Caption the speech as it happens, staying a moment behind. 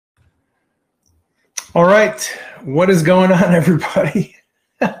All right, what is going on, everybody?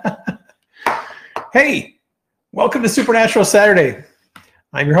 Hey, welcome to Supernatural Saturday.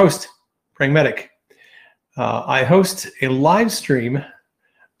 I'm your host, Praying Medic. I host a live stream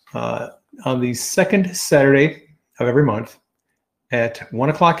on the second Saturday of every month at 1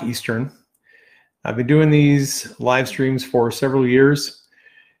 o'clock Eastern. I've been doing these live streams for several years,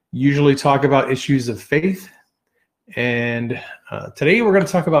 usually talk about issues of faith, and today we're going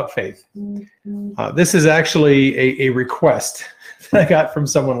to talk about faith. This is actually a request that I got from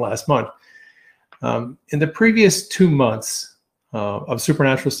someone last month. In the previous 2 months of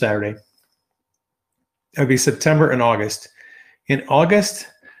Supernatural Saturday, it would be September and August. In August,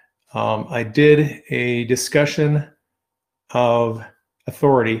 I did a discussion of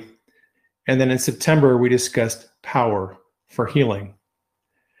authority, and then in September, we discussed power for healing.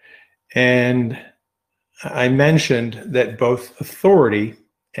 And I mentioned that both authority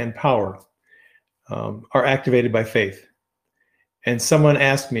and power are activated by faith. And someone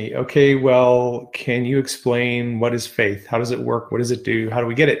asked me, okay, well, can you explain what is faith? How does it work? What does it do? How do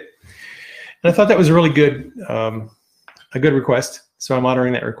we get it? And I thought that was a really good, a good request. So I'm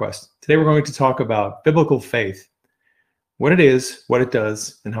honoring that request. Today we're going to talk about biblical faith, what it is, what it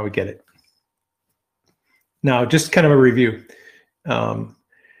does, and how we get it. Now, just kind of a review.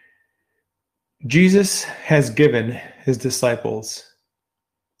 Jesus has given his disciples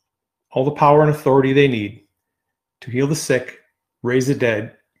all the power and authority they need to heal the sick, raise the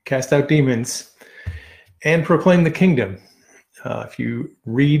dead, cast out demons, and proclaim the kingdom. If you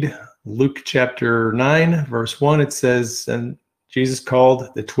read Luke chapter 9, verse 1, it says, and Jesus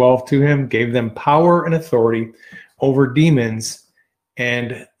called the 12 to him, gave them power and authority over demons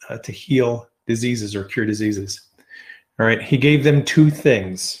and to heal diseases or cure diseases. All right, he gave them two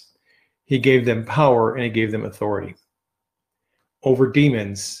things. He gave them power and he gave them authority over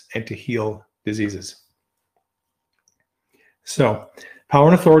demons and to heal diseases. So power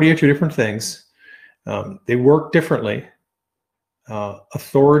and authority are two different things. They work differently.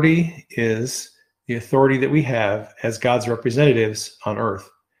 Authority is the authority that we have as God's representatives on earth.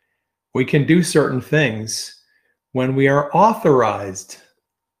 We can do certain things when we are authorized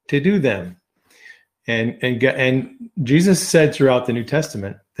to do them. And Jesus said throughout the New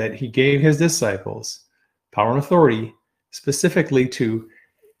Testament that he gave his disciples power and authority specifically to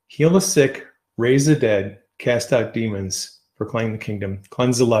heal the sick, raise the dead, cast out demons, proclaim the kingdom,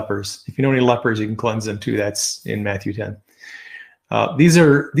 cleanse the lepers. If you know any lepers, you can cleanse them too. That's in Matthew 10. These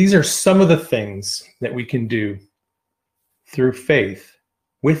are some of the things that we can do through faith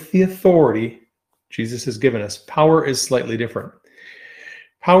with the authority Jesus has given us. Power is slightly different.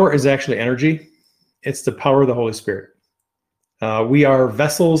 Power is actually energy. It's the power of the Holy Spirit. We are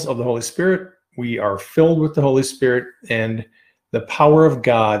vessels of the Holy Spirit. We are filled with the Holy Spirit, and the power of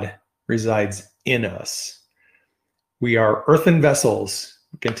God resides in us. We are earthen vessels,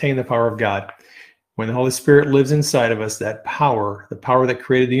 contain the power of God. When the Holy Spirit lives inside of us, that power, the power that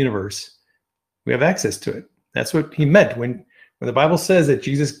created the universe, we have access to it. That's what he meant. When the Bible says that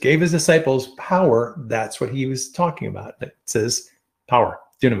Jesus gave his disciples power, that's what he was talking about. It says power,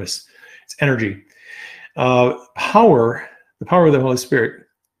 dunamis. It's energy. Power, the power of the Holy Spirit,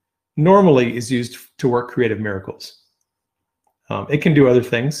 normally is used to work creative miracles. It can do other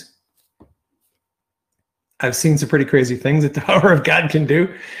things. I've seen some pretty crazy things that the power of God can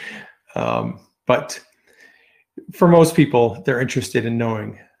do. But for most people, they're interested in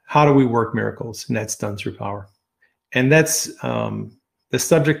knowing how do we work miracles, and that's done through power. And that's the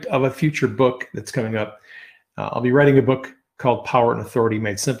subject of a future book that's coming up. I'll be writing a book called Power and Authority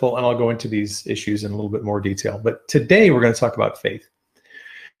Made Simple, and I'll go into these issues in a little bit more detail. But today we're going to talk about faith.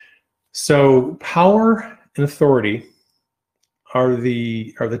 So power and authority are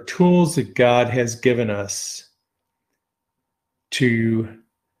the tools that God has given us to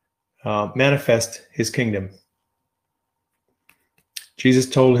manifest his kingdom. Jesus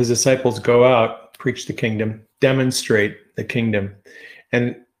told his disciples, go out, preach the kingdom, demonstrate the kingdom.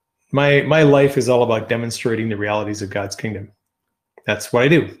 And my life is all about demonstrating the realities of God's kingdom. That's what I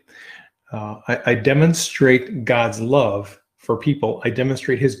do. I demonstrate God's love for people. I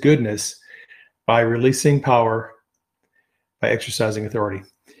demonstrate his goodness by releasing power, by exercising authority.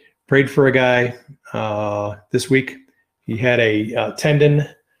 Prayed for a guy this week. He had a tendon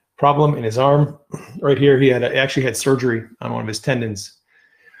problem in his arm right here. He actually had surgery on one of his tendons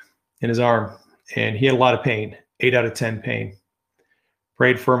in his arm, and he had a lot of pain, 8 out of 10 pain.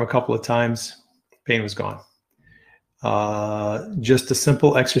 Prayed for him a couple of times. Pain was gone. Just a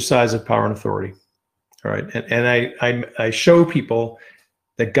simple exercise of power and authority. All right. And I show people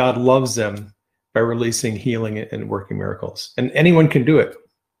that God loves them by releasing healing and working miracles. And anyone can do it.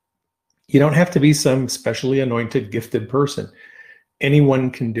 You don't have to be some specially anointed, gifted person.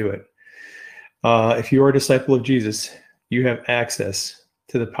 Anyone can do it. If you are a disciple of Jesus, you have access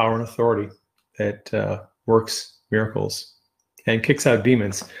to the power and authority that works miracles and kicks out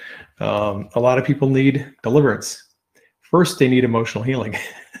demons. A lot of people need deliverance. First, they need emotional healing,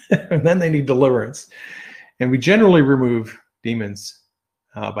 and then they need deliverance. And we generally remove demons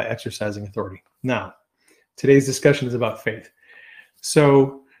by exercising authority. Now, today's discussion is about faith.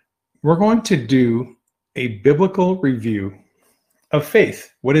 So we're going to do a biblical review of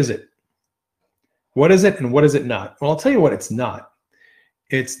faith. What is it? What is it and what is it not? Well, I'll tell you what it's not.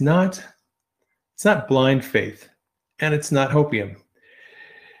 It's not blind faith, and it's not hopium.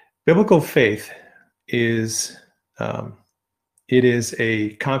 Biblical faith is it is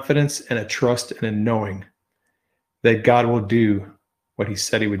a confidence and a trust and a knowing that God will do what he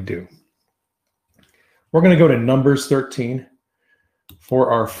said he would do. We're going to go to Numbers 13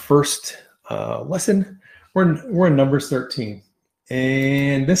 for our first lesson. We're in Numbers 13.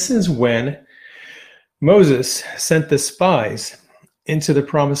 And this is when Moses sent the spies into the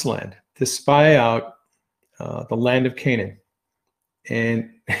promised land to spy out the land of Canaan. And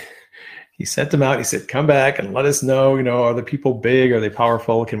he sent them out. He said, come back and let us know, are the people big? Are they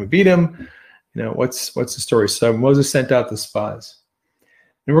powerful? Can we beat them? What's the story? So Moses sent out the spies.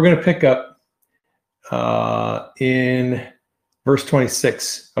 And we're going to pick up in verse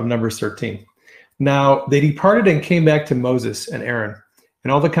 26 of Numbers 13. Now they departed and came back to Moses and Aaron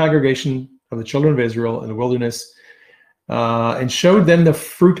and all the congregation of the children of Israel in the wilderness and showed them the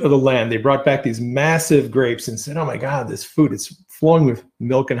fruit of the land. They brought back these massive grapes and said, oh my God, this food, it's flowing with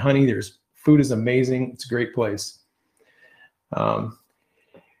milk and honey. Food is amazing. It's a great place.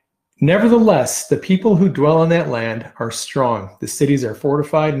 Nevertheless, the people who dwell in that land are strong. The cities are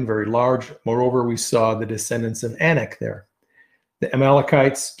fortified and very large. Moreover, we saw the descendants of Anak there. The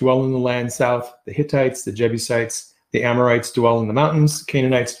Amalekites dwell in the land south. The Hittites, the Jebusites, the Amorites dwell in the mountains. The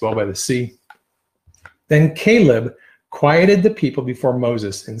Canaanites dwell by the sea. Then Caleb quieted the people before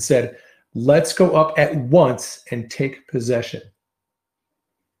Moses and said, let's go up at once and take possession,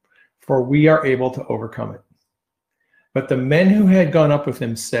 for we are able to overcome it. But the men who had gone up with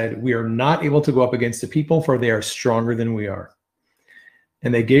him said, we are not able to go up against the people, for they are stronger than we are.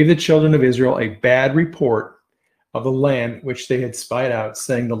 And they gave the children of Israel a bad report of the land which they had spied out,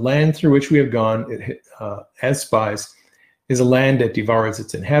 saying, the land through which we have gone as spies is a land that devours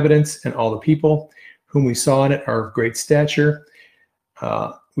its inhabitants, and all the people whom we saw in it are of great stature.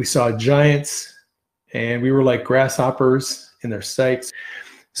 We saw giants, and we were like grasshoppers in their sights.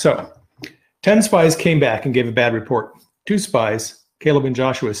 So 10 spies came back and gave a bad report. 2 spies, Caleb and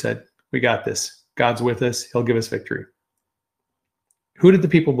Joshua, said, we got this. God's with us. He'll give us victory. Who did the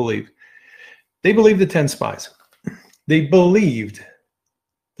people believe? They believed the 10 spies. They believed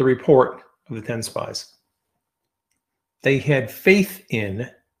the report of the 10 spies. They had faith in,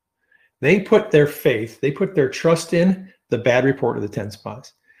 they put their trust in the bad report of the 10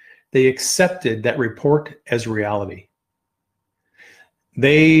 spies. They accepted that report as reality.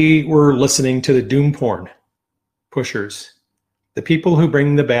 They were listening to the doom porn pushers, the people who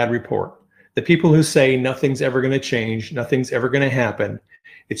bring the bad report, the people who say nothing's ever going to change, nothing's ever going to happen.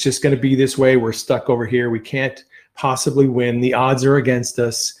 It's just going to be this way. We're stuck over here. We can't possibly win. The odds are against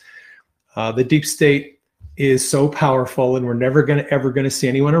us. The deep state is so powerful, and we're never ever going to see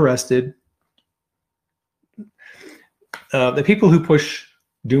anyone arrested. The people who push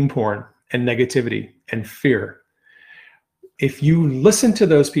doom porn and negativity and fear, if you listen to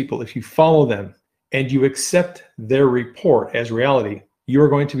those people, if you follow them, and you accept their report as reality, you are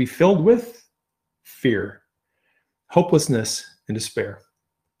going to be filled with fear, hopelessness, and despair.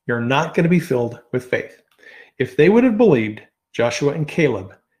 You're not going to be filled with faith. If they would have believed Joshua and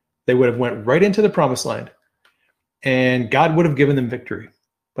Caleb, they would have went right into the promised land, and God would have given them victory.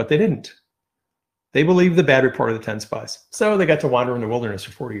 But they didn't. They believed the bad report of the 10 spies. So they got to wander in the wilderness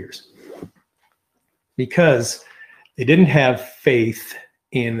for 40 years. Because they didn't have faith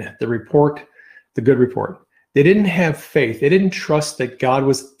in the report, the good report. They didn't have faith. They didn't trust that God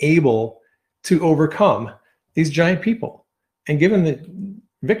was able to overcome these giant people and give them the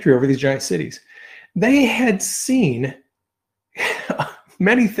victory over these giant cities. They had seen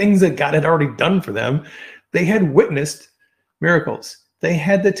many things that God had already done for them. They had witnessed miracles. They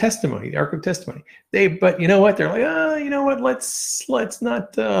had the testimony, the Ark of Testimony. But you know what? They're like, you know what? Let's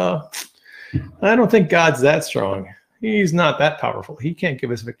not. I don't think God's that strong. He's not that powerful. He can't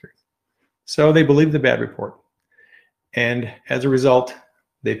give us victory. So they believed the bad report. And as a result,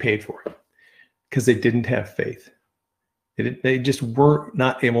 they paid for it because they didn't have faith. They just were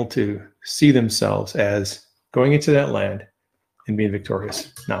not able to see themselves as going into that land and being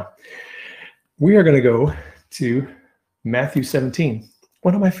victorious. Now, We are going to go to Matthew 17,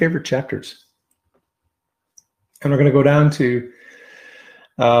 one of my favorite chapters. And we're going to go down to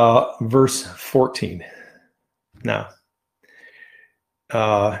verse 14. Now,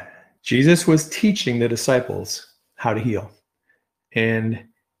 Jesus was teaching the disciples how to heal and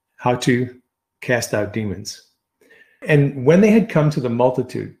how to cast out demons. And when they had come to the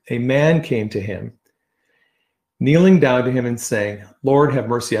multitude, a man came to him, kneeling down to him and saying, Lord, have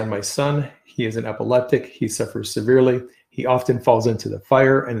mercy on my son. He is an epileptic. He suffers severely. He often falls into the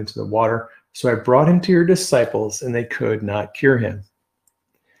fire and into the water. So I brought him to your disciples, and they could not cure him.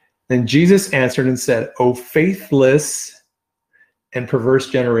 Then Jesus answered and said, O faithless and perverse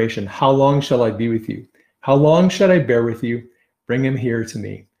generation, how long shall I be with you? How long shall I bear with you? Bring him here to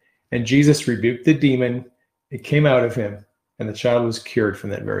me. And Jesus rebuked the demon. It came out of him, and the child was cured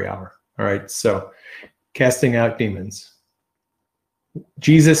from that very hour. All right, so casting out demons.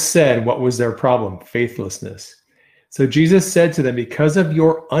 Jesus said, what was their problem? Faithlessness. So Jesus said to them, because of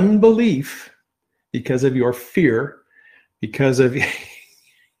your unbelief, because of your fear, because of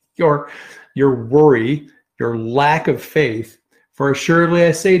your worry, your lack of faith, for assuredly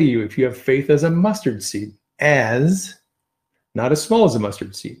I say to you, if you have faith as a mustard seed, not as small as a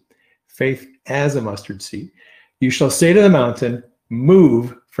mustard seed, faith as a mustard seed, you shall say to the mountain,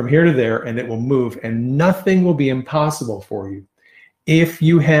 move from here to there, and it will move, and nothing will be impossible for you if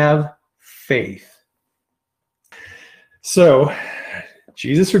you have faith. So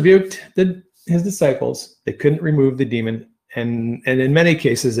Jesus rebuked his disciples. They couldn't remove the demon, and in many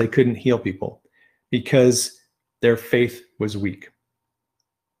cases they couldn't heal people because their faith was weak.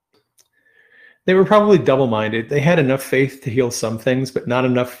 They were probably double-minded. They had enough faith to heal some things, but not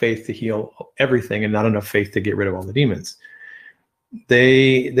enough faith to heal everything, and not enough faith to get rid of all the demons.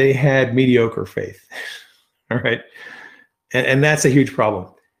 They had mediocre faith. All right, and that's a huge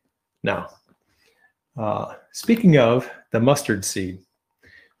problem. Now, speaking of the mustard seed,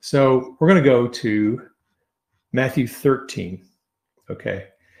 so we're going to go to Matthew 13. Okay,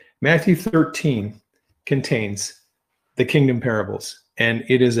 Matthew 13 contains the kingdom parables. And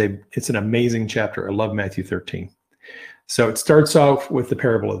it's an amazing chapter. I love Matthew 13. So it starts off with the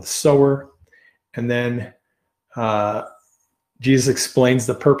parable of the sower, and then Jesus explains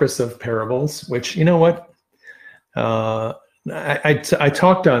the purpose of parables, which, you know what? I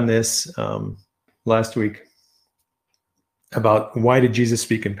talked on this last week about why did Jesus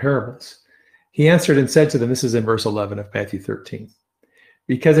speak in parables. He answered and said to them, this is in verse 11 of Matthew 13,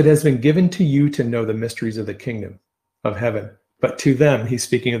 because it has been given to you to know the mysteries of the kingdom of heaven. But to them, he's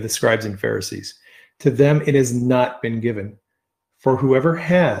speaking of the scribes and Pharisees, to them it has not been given. For whoever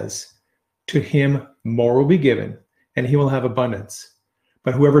has, to him more will be given, and he will have abundance.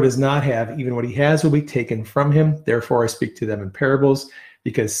 But whoever does not have, even what he has will be taken from him. Therefore I speak to them in parables,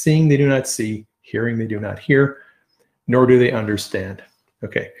 because seeing they do not see, hearing they do not hear, nor do they understand.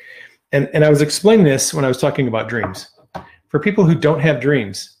 Okay, and I was explaining this when I was talking about dreams. For people who don't have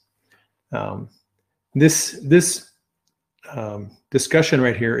dreams, this discussion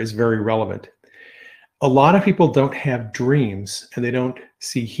right here is very relevant. A lot of people don't have dreams, and they don't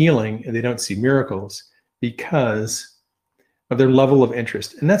see healing, and they don't see miracles because of their level of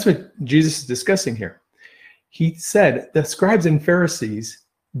interest. And that's what Jesus is discussing here. He said the scribes and Pharisees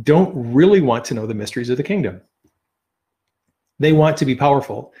don't really want to know the mysteries of the kingdom. They want to be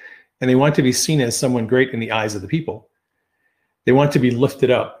powerful, and they want to be seen as someone great in the eyes of the people. They want to be lifted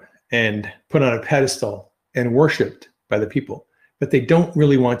up and put on a pedestal and worshiped by the people, but they don't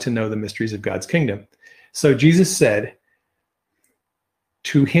really want to know the mysteries of God's kingdom. So Jesus said,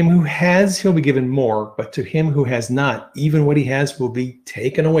 to him who has, he'll be given more, but to him who has not, even what he has will be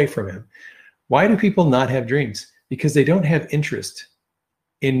taken away from him. Why do people not have dreams? Because they don't have interest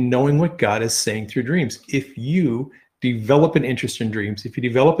in knowing what God is saying through dreams. If you develop an interest in dreams, if you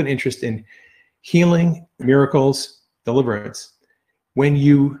develop an interest in healing, miracles, deliverance, when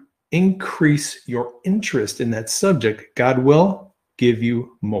you increase your interest in that subject, God will give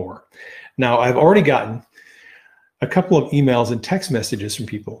you more. Now, I've already gotten a couple of emails and text messages from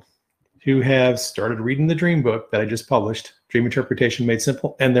people who have started reading the dream book that I just published, Dream Interpretation Made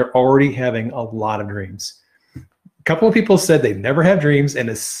Simple, and they're already having a lot of dreams. A couple of people said they never have dreams, and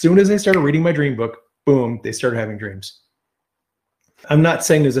as soon as they started reading my dream book, boom, they started having dreams. I'm not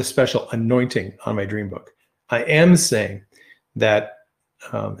saying there's a special anointing on my dream book. I am saying that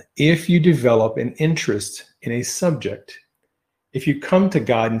if you develop an interest in a subject, if you come to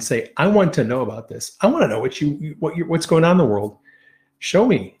God and say, I want to know about this, I want to know what's going on in the world, show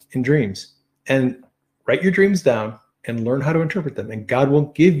me in dreams, and write your dreams down and learn how to interpret them, and God will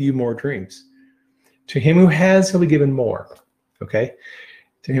give you more dreams. To him who has, he'll be given more. Okay,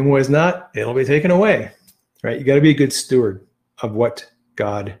 To him who has not, it'll be taken away. Right? You got to be a good steward of what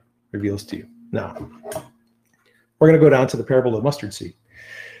God reveals to you. Now, we're going to go down to the parable of the mustard seed.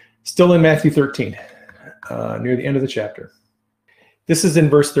 Still in Matthew 13, near the end of the chapter. This is in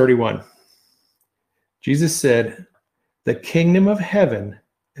verse 31. Jesus said, "The kingdom of heaven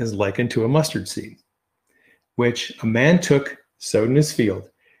is likened to a mustard seed, which a man took, sowed in his field,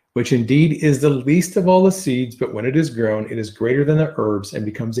 which indeed is the least of all the seeds, but when it is grown, it is greater than the herbs and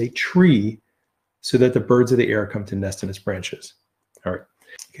becomes a tree, so that the birds of the air come to nest in its branches." All right.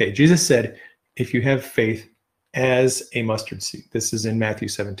 Okay, Jesus said, if you have faith as a mustard seed. This is in Matthew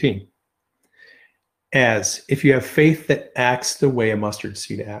 17. If you have faith that acts the way a mustard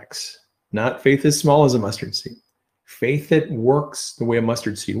seed acts, not faith as small as a mustard seed, faith that works the way a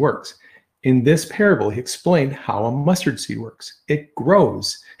mustard seed works. In this parable, he explained how a mustard seed works. It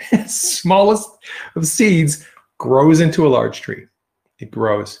grows. Smallest of seeds grows into a large tree. It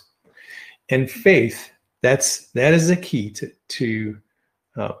grows. And faith, that is the key to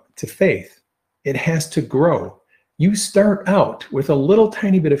faith. It has to grow. You start out with a little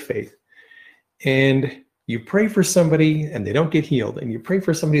tiny bit of faith, and you pray for somebody and they don't get healed, and you pray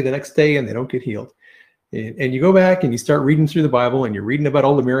for somebody the next day and they don't get healed. And you go back and you start reading through the Bible, and you're reading about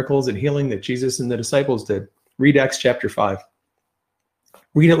all the miracles and healing that Jesus and the disciples did. Read Acts chapter 5.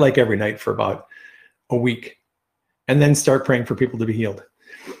 Read it like every night for about a week, and then start praying for people to be healed.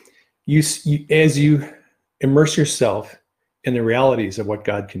 As you immerse yourself in the realities of what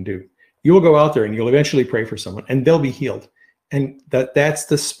God can do, you will go out there and you'll eventually pray for someone and they'll be healed. And that's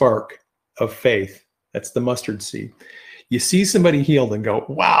the spark of faith. That's the mustard seed. You see somebody healed and go,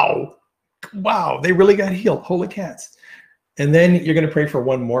 wow, they really got healed. Holy cats. And then you're going to pray for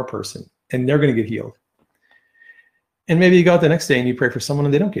one more person and they're going to get healed. And maybe you go out the next day and you pray for someone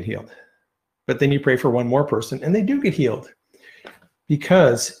and they don't get healed. But then you pray for one more person and they do get healed.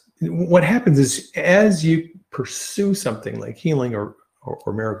 Because what happens is, as you pursue something like healing or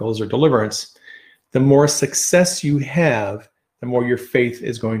miracles or deliverance, the more success you have, the more your faith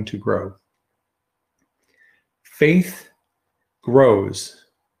is going to grow. Faith grows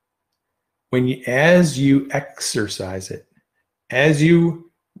as you exercise it, as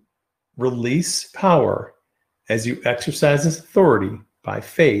you release power, as you exercise authority by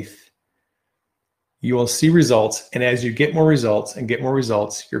faith, you will see results. And as you get more results and get more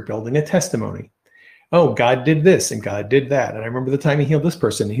results, you're building a testimony. Oh, God did this and God did that. And I remember the time he healed this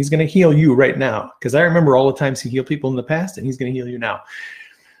person. He's going to heal you right now. Because I remember all the times he healed people in the past, and he's going to heal you now.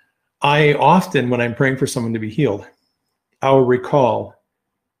 I often, when I'm praying for someone to be healed, I'll recall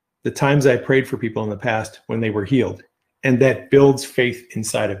the times I prayed for people in the past when they were healed. And that builds faith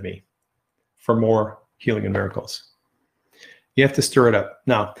inside of me for more healing and miracles. You have to stir it up.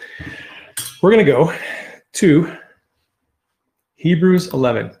 Now, we're going to go to Hebrews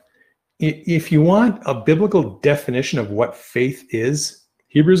 11. If you want a biblical definition of what faith is,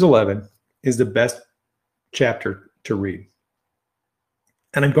 Hebrews 11 is the best chapter to read.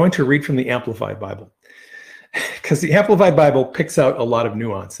 And I'm going to read from the Amplified Bible, because the Amplified Bible picks out a lot of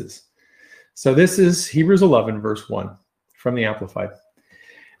nuances. So this is Hebrews 11, verse 1 from the Amplified.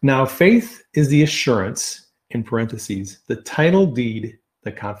 Now, faith is the assurance, in parentheses, the title deed,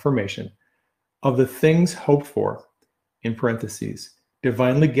 the confirmation of the things hoped for, in parentheses,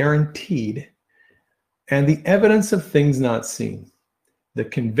 divinely guaranteed, and the evidence of things not seen. The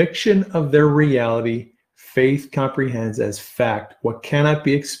conviction of their reality, faith comprehends as fact what cannot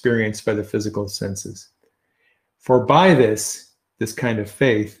be experienced by the physical senses. For by this kind of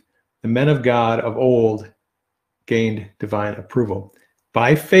faith, the men of God of old gained divine approval.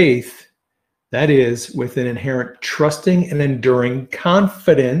 By faith, that is, with an inherent trusting and enduring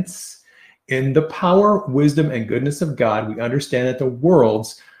confidence in the power, wisdom, and goodness of God, we understand that the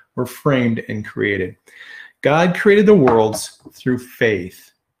worlds were framed and created. God created the worlds through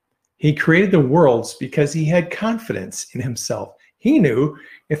faith. He created the worlds because he had confidence in himself. He knew,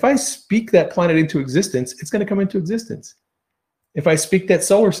 if I speak that planet into existence, it's going to come into existence. If I speak that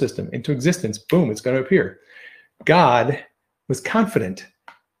solar system into existence, boom, it's going to appear. God was confident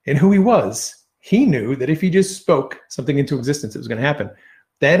in who he was. He knew that if he just spoke something into existence, it was going to happen.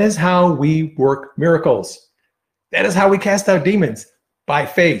 That is how we work miracles. That is how we cast out demons, by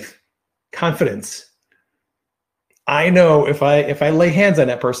faith, confidence. I know if I lay hands on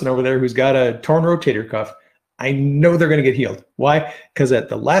that person over there who's got a torn rotator cuff, I know they're going to get healed. Why? Because at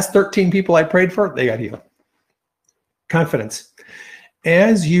the last 13 people I prayed for, they got healed. Confidence.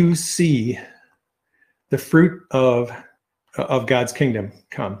 As you see the fruit of God's kingdom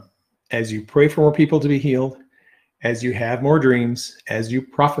come, as you pray for more people to be healed, as you have more dreams, as you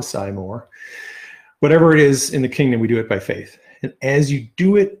prophesy more, whatever it is in the kingdom, we do it by faith. And as you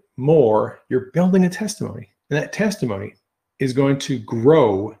do it more, you're building a testimony. And that testimony is going to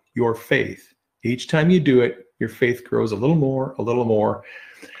grow your faith. Each time you do it, your faith grows a little more, a little more.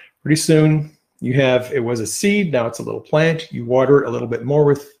 Pretty soon, it was a seed, now it's a little plant. You water it a little bit more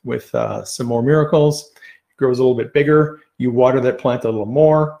with some more miracles. It grows a little bit bigger. You water that plant a little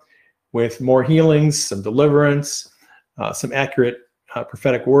more with more healings, some deliverance, some accurate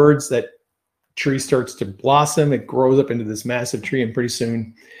prophetic words. That tree starts to blossom. It grows up into this massive tree, and pretty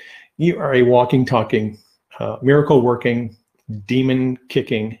soon you are a walking, talking, miracle working, demon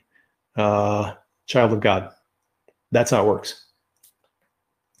kicking child of God. That's how it works.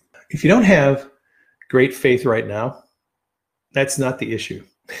 If you don't have great faith right now, that's not the issue.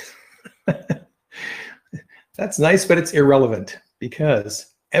 That's nice, but it's irrelevant,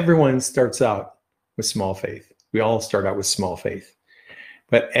 because everyone starts out with small faith. We all start out with small faith.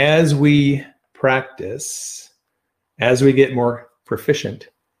 But as we practice, as we get more proficient,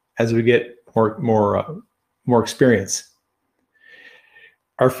 as we get more experience,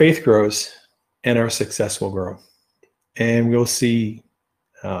 our faith grows and our success will grow. And we'll see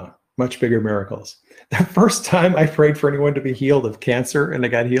much bigger miracles. The first time I prayed for anyone to be healed of cancer and I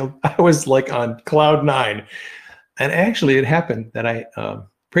got healed, I was like on cloud 9. And actually it happened that I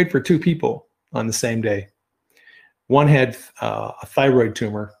prayed for 2 people on the same day. One had a thyroid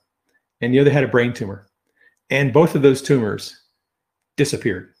tumor and the other had a brain tumor. And both of those tumors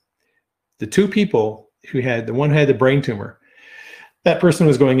disappeared. The 2 people the one had the brain tumor, that person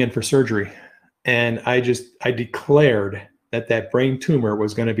was going in for surgery. And I declared that brain tumor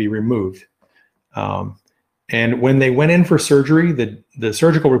was going to be removed. And when they went in for surgery, the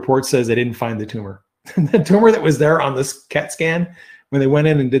surgical report says they didn't find the tumor. The tumor that was there on this CAT scan, when they went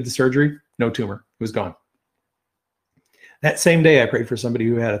in and did the surgery, no tumor, it was gone. That same day, I prayed for somebody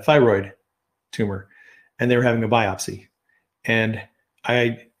who had a thyroid tumor and they were having a biopsy. And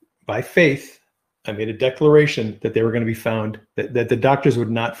by faith, I made a declaration that they were going to be found, that the doctors would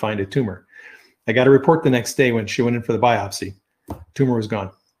not find a tumor. I got a report the next day when she went in for the biopsy. Tumor was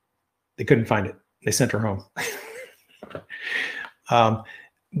gone. They couldn't find it. They sent her home.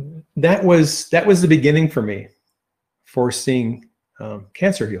 That was the beginning for me for seeing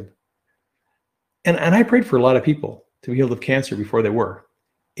cancer healed. And I prayed for a lot of people to be healed of cancer before they were.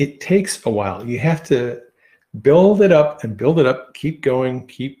 It takes a while. You have to build it up and build it up, keep going,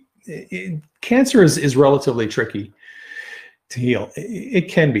 cancer is relatively tricky to heal. It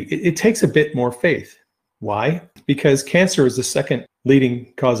can be. It takes a bit more faith. Why? Because cancer is the second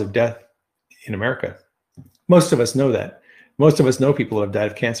leading cause of death in America. Most of us know that. Most of us know people who have died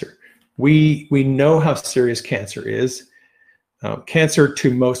of cancer. We know how serious cancer is. Cancer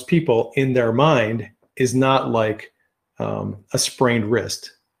to most people in their mind is not like a sprained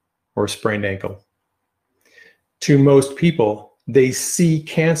wrist or a sprained ankle. To most people, they see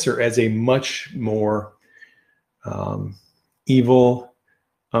cancer as a much more evil,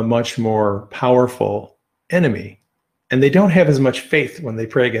 a much more powerful enemy. And they don't have as much faith when they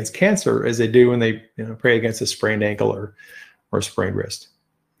pray against cancer as they do when they pray against a sprained ankle or a sprained wrist.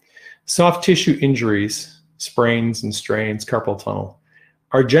 Soft tissue injuries, sprains and strains, carpal tunnel,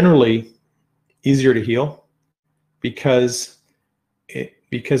 are generally easier to heal because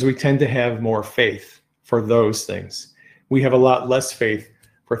we tend to have more faith for those things. We have a lot less faith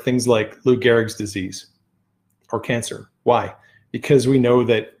for things like Lou Gehrig's disease or cancer. Why? Because we know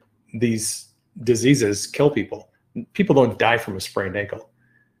that these diseases kill people. People don't die from a sprained ankle,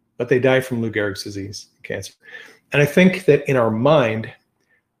 but they die from Lou Gehrig's disease, cancer. And I think that in our mind,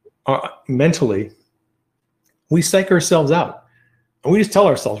 mentally, we psych ourselves out. And we just tell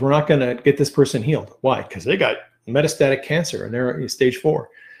ourselves we're not going to get this person healed. Why? Because they got metastatic cancer and they're stage 4.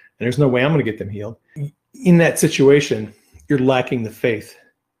 And there's no way I'm going to get them healed. In that situation, you're lacking the faith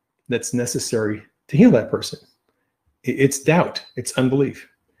that's necessary to heal that person. It's doubt. It's unbelief.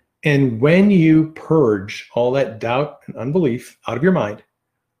 And when you purge all that doubt and unbelief out of your mind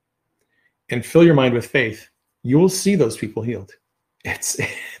and fill your mind with faith, you will see those people healed. It's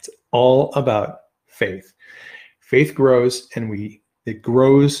all about faith. Faith grows, and it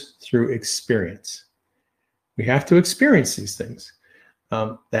grows through experience. We have to experience these things.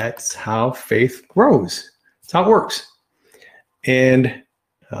 That's how faith grows. That's how it works. And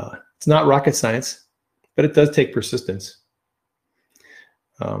it's not rocket science, but it does take persistence.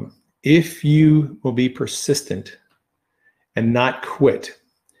 If you will be persistent and not quit,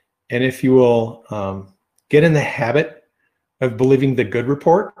 and if you will get in the habit of believing the good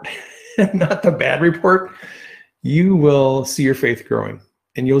report and not the bad report, you will see your faith growing,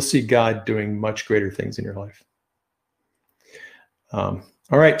 and you'll see God doing much greater things in your life. All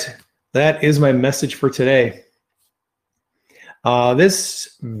right, that is my message for today.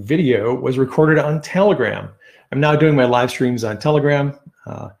 This video was recorded on Telegram. I'm now doing my live streams on Telegram.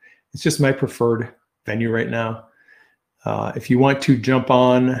 It's just my preferred venue right now. If you want to jump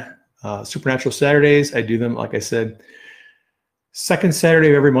on Supernatural Saturdays, I do them, like I said, second Saturday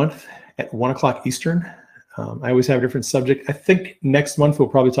of every month at 1 o'clock Eastern. I always have a different subject. I think next month we'll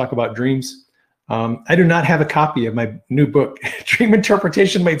probably talk about dreams. I do not have a copy of my new book, Dream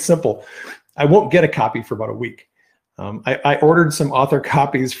Interpretation Made Simple. I won't get a copy for about a week. I ordered some author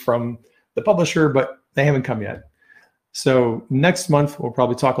copies from the publisher, but they haven't come yet. So next month, we'll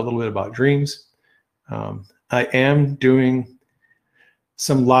probably talk a little bit about dreams. I am doing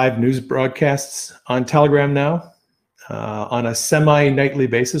some live news broadcasts on Telegram now on a semi-nightly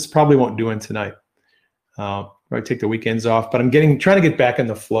basis. Probably won't do it tonight. Probably take the weekends off, but I'm trying to get back in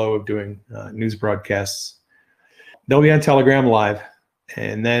the flow of doing news broadcasts. They'll be on Telegram live,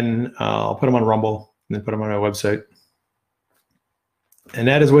 and then I'll put them on Rumble, and then put them on my website. And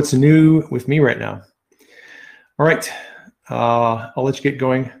that is what's new with me right now. All right, I'll let you get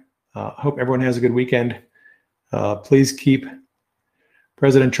going. Hope everyone has a good weekend. Please keep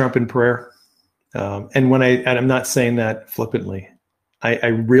President Trump in prayer. And I'm not saying that flippantly. I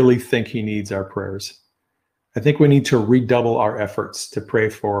really think he needs our prayers. I think we need to redouble our efforts to pray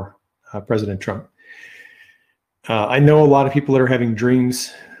for President Trump. I know a lot of people that are having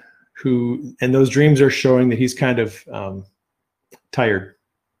dreams and those dreams are showing that he's kind of tired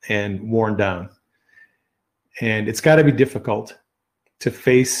and worn down. And it's got to be difficult to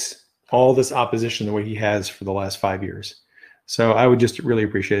face all this opposition the way he has for the last 5 years. So I would just really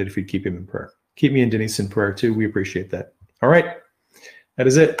appreciate it if you'd keep him in prayer. Keep me and Denise in prayer too. We appreciate that. All right. That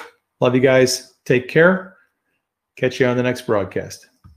is it. Love you guys. Take care. Catch you on the next broadcast.